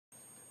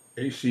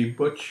AC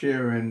Butch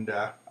here, and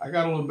I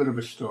got a little bit of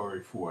a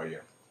story for you.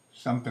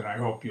 Something I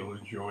hope you'll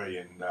enjoy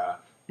and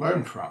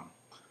learn from.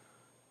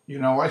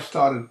 I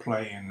started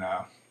playing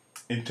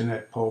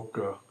internet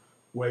poker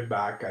way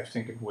back. I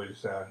think it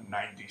was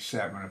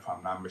 '97, if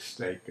I'm not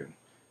mistaken.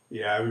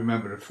 Yeah, I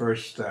remember the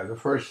first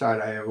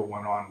site I ever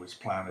went on was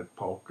Planet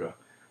Poker,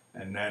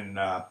 and then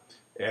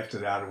after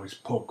that it was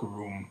Poker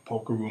Room,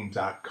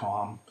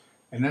 PokerRoom.com,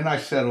 and then I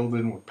settled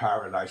in with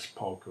Paradise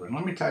Poker. And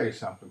let me tell you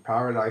something,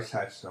 Paradise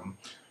had some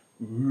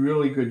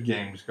really good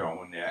games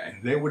going there,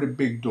 and they were the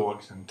big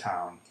dogs in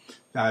town.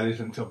 That is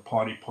until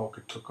Party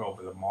Poker took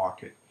over the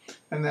market.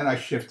 And then I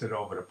shifted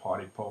over to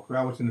Party Poker.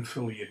 I was an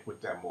affiliate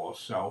with them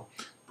also.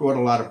 Brought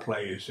a lot of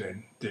players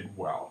in, did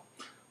well.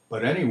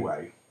 But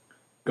anyway,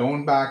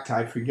 going back to,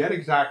 I forget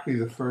exactly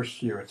the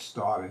first year it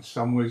started,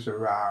 somewhere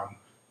around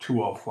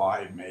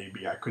 205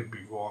 maybe. I could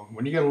be wrong.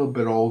 When you get a little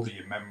bit older,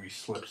 your memory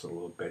slips a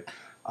little bit.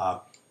 Uh,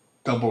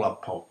 Double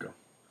Up Poker.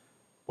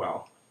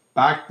 Well,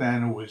 back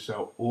then it was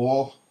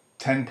all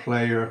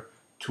 10-player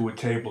to a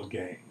table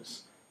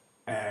games.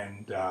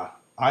 And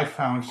I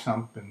found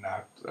something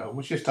that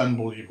was just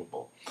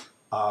unbelievable.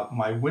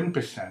 My win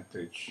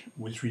percentage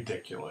was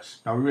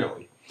ridiculous. Now,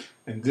 really.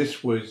 And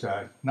this was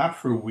not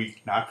for a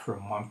week, not for a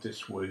month.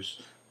 This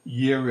was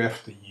year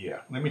after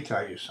year. Let me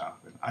tell you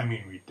something. I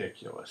mean,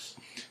 ridiculous.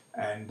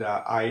 And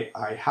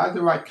I had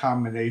the right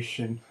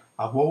combination.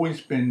 I've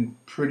always been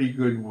pretty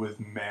good with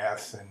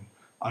math and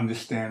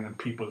understanding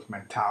people's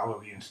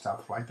mentality and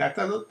stuff like that.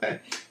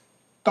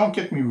 Don't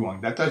get me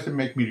wrong. That doesn't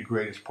make me the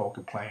greatest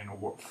poker player in the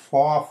world.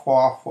 Far,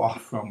 far, far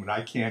from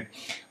it.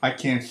 I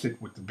can't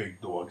sit with the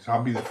big dogs.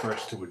 I'll be the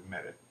first to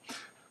admit it.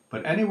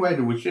 But anyway,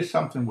 there was just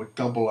something with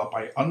Double Up.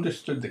 I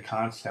understood the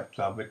concept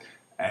of it,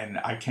 and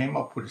I came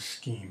up with a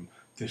scheme.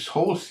 This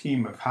whole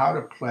scheme of how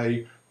to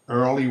play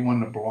early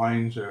when the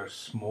blinds are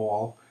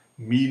small,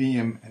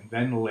 medium, and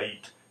then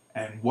late,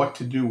 and what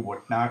to do,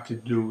 what not to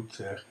do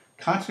to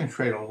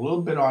concentrate a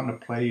little bit on the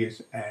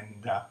players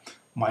and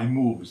my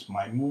moves.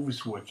 My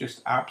moves were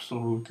just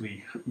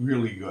absolutely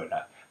really good.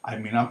 I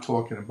mean, I'm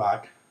talking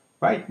about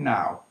right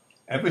now.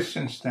 Ever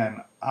since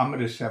then, I'm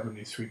at a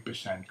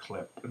 73%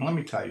 clip. And let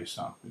me tell you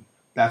something.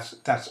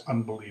 That's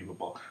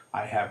unbelievable.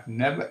 I have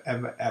never,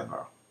 ever,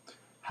 ever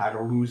had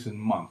a losing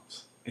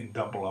month in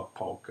Double Up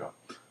Poker.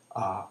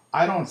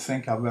 I don't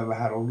think I've ever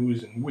had a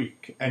losing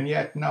week. And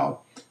yet,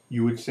 no,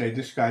 you would say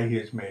this guy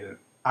here has made an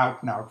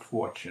out and out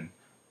fortune.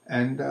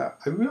 And I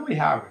really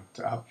haven't.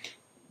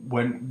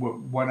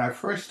 When I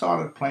first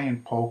started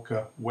playing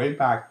poker way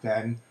back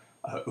then,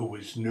 it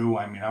was new.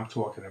 I mean, I'm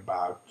talking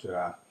about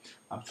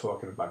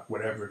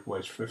whatever it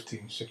was,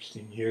 15,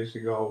 16 years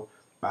ago.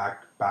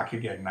 Back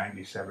again,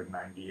 97,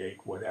 98,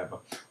 whatever.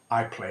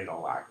 I played a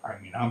lot. I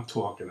mean, I'm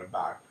talking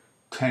about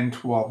 10,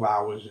 12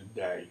 hours a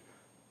day.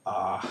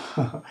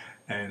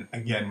 And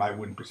again, my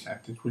win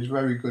percentage was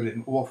very good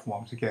in all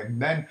forms. Again,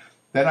 then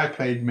I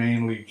played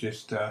mainly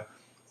just the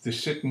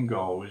sit and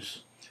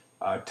goes,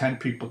 10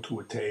 people to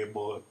a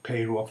table,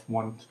 paid off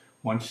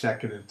one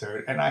second and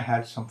third, and I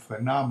had some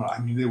phenomenal. I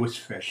mean, there was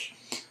fish.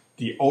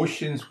 The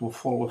oceans were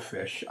full of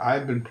fish.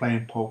 I've been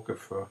playing poker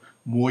for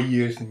more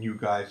years than you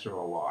guys are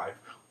alive.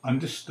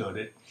 Understood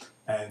it,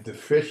 and the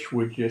fish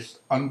were just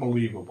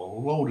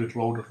unbelievable. Loaded,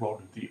 loaded,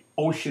 loaded. The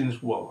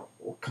oceans were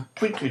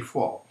completely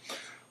full.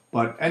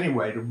 But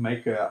anyway, to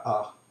make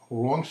a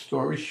long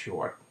story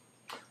short,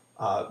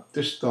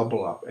 this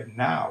Double Up, and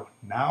now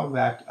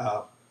that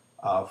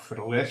for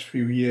the last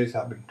few years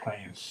I've been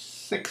playing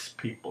 6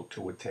 people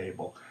to a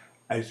table,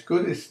 as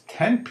good as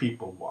 10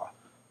 people were.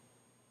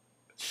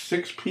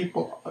 6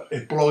 people,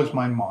 it blows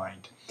my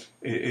mind.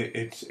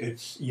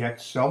 It's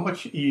yet so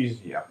much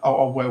easier.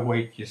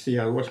 Wait. You see,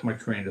 I lost my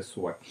train of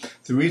thought.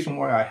 The reason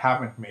why I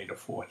haven't made a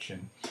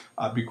fortune,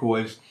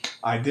 because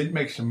I did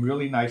make some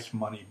really nice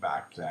money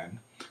back then,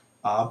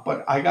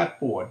 but I got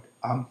bored.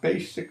 I'm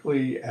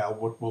basically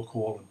what we'll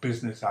call a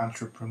business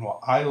entrepreneur.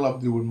 I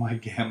love doing my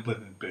gambling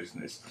in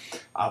business.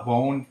 I've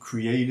owned,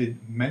 created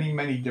many,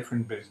 many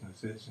different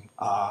businesses.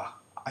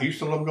 I used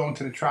to love going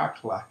to the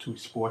track a lot too,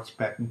 sports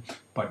betting.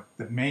 But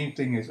the main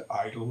thing is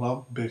I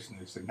love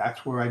business, and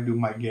that's where I do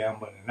my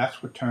gambling, and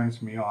that's what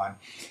turns me on.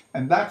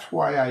 And that's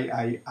why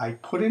I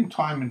put in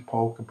time in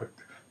poker. But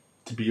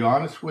to be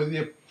honest with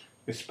you,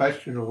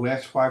 especially the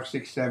last 5,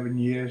 6, 7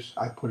 years,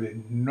 I put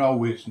in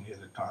nowhere near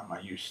the time I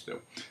used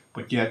to.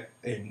 But yet,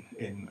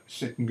 in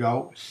sit and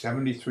go,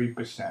 73%,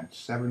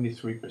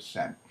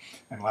 73%.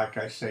 And like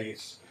I say,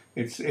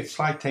 it's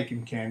like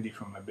taking candy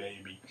from a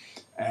baby.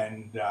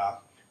 And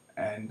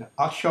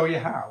I'll show you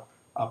how.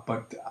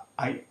 But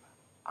I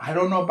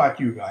don't know about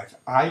you guys.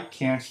 I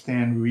can't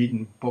stand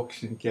reading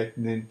books and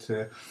getting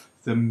into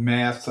the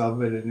math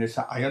of it and this.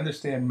 I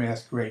understand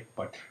math great,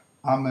 but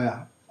I'm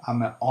a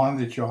I'm an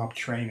on-the-job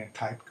training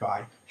type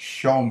guy.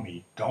 Show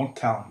me, don't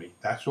tell me.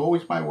 That's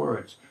always my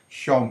words.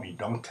 Show me,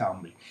 don't tell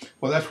me.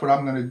 Well, that's what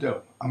I'm going to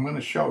do. I'm going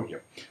to show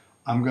you.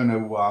 I'm going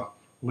to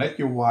let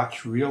you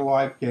watch real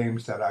live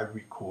games that I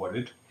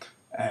recorded,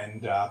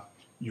 and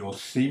you'll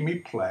see me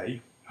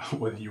play.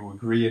 whether you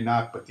agree or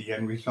not, but the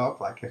end result,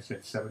 like I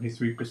said,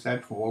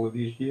 73% for all of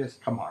these years,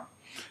 come on.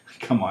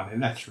 Come on,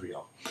 and that's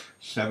real.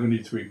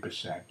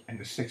 73%. And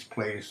the 6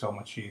 player is so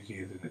much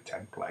easier than the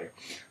 10 player.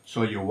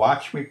 So you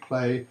watch me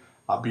play,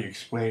 I'll be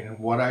explaining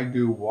what I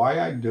do, why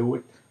I do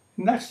it,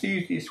 and that's the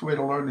easiest way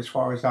to learn as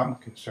far as I'm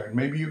concerned.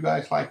 Maybe you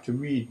guys like to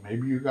read.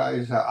 Maybe you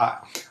guys,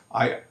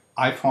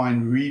 I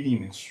find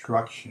reading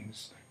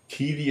instructions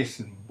tedious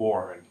and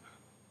boring.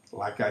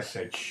 Like I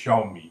said,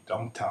 show me,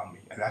 don't tell me.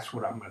 And that's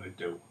what I'm going to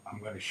do. I'm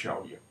going to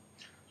show you.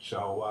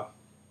 So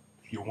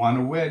if you want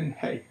to win,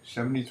 hey,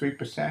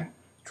 73%,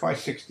 try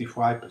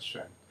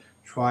 65%.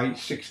 Try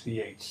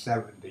 68,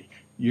 70.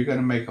 You're going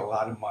to make a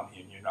lot of money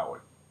and you know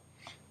it.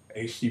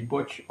 AC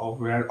Butch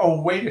over at,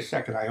 oh, wait a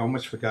second. I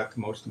almost forgot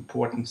the most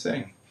important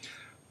thing.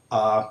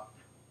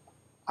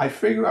 I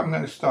figure I'm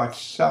going to start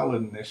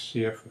selling this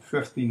here for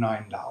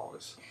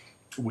 $59,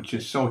 which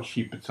is so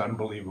cheap, it's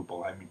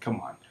unbelievable. I mean,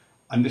 come on.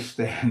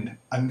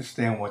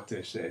 Understand what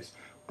this is.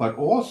 But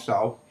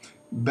also,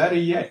 better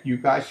yet, you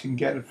guys can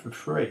get it for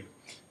free.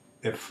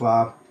 If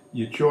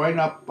you join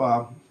up,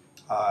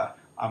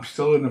 I'm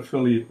still an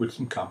affiliate with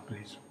some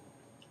companies.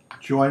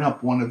 Join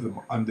up one of them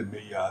under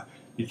me.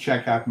 You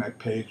check out my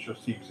page, you'll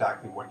see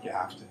exactly what you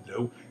have to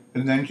do.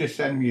 And then just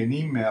send me an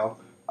email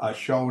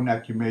showing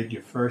that you made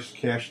your first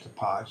cash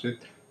deposit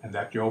and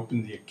that you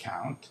opened the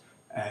account.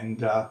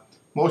 And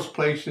most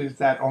places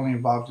that only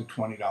involves a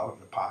 $20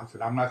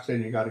 deposit. I'm not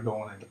saying you got to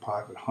go in and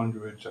deposit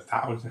hundreds, a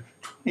thousand,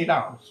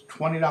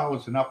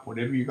 $20 and up,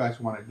 whatever you guys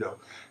want to do.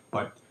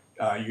 But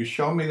you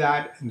show me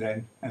that,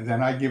 and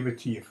then I give it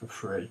to you for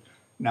free.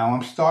 Now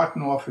I'm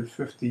starting off at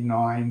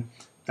 59.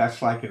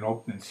 That's like an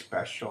opening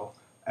special,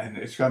 and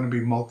it's going to be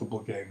multiple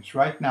games.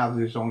 Right now,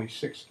 there's only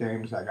 6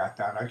 games I got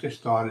down. I just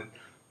started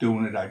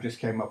doing it. I just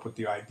came up with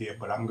the idea,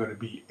 but I'm going to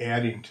be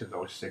adding to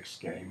those 6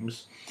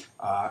 games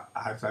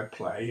as I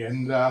play,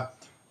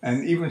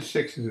 and even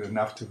 6 is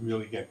enough to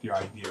really get the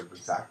idea of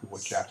exactly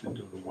what you have to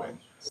do to win.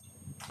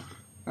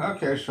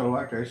 Okay, so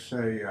like I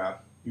say,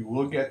 you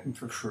will get them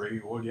for free.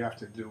 All you have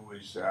to do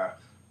is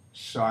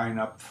sign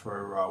up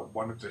for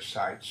one of the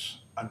sites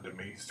under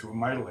me through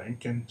my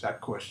link, and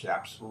that costs you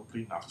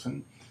absolutely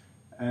nothing.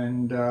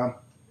 And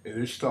it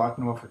is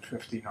starting off at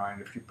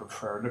 59 if you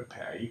prefer to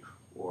pay,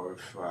 or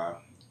if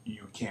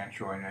you can't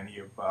join any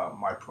of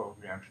my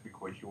programs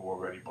because you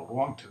already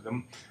belong to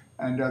them.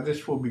 And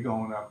this will be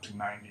going up to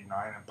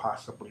 99 and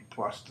possibly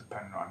plus,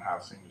 depending on how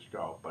things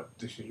go. But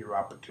this is your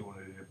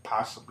opportunity to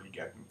possibly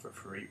get them for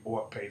free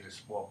or pay the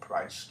small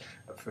price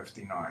of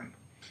 59.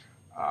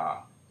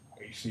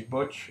 AC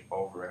Butch,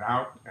 over and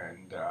out,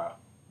 and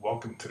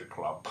welcome to the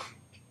club.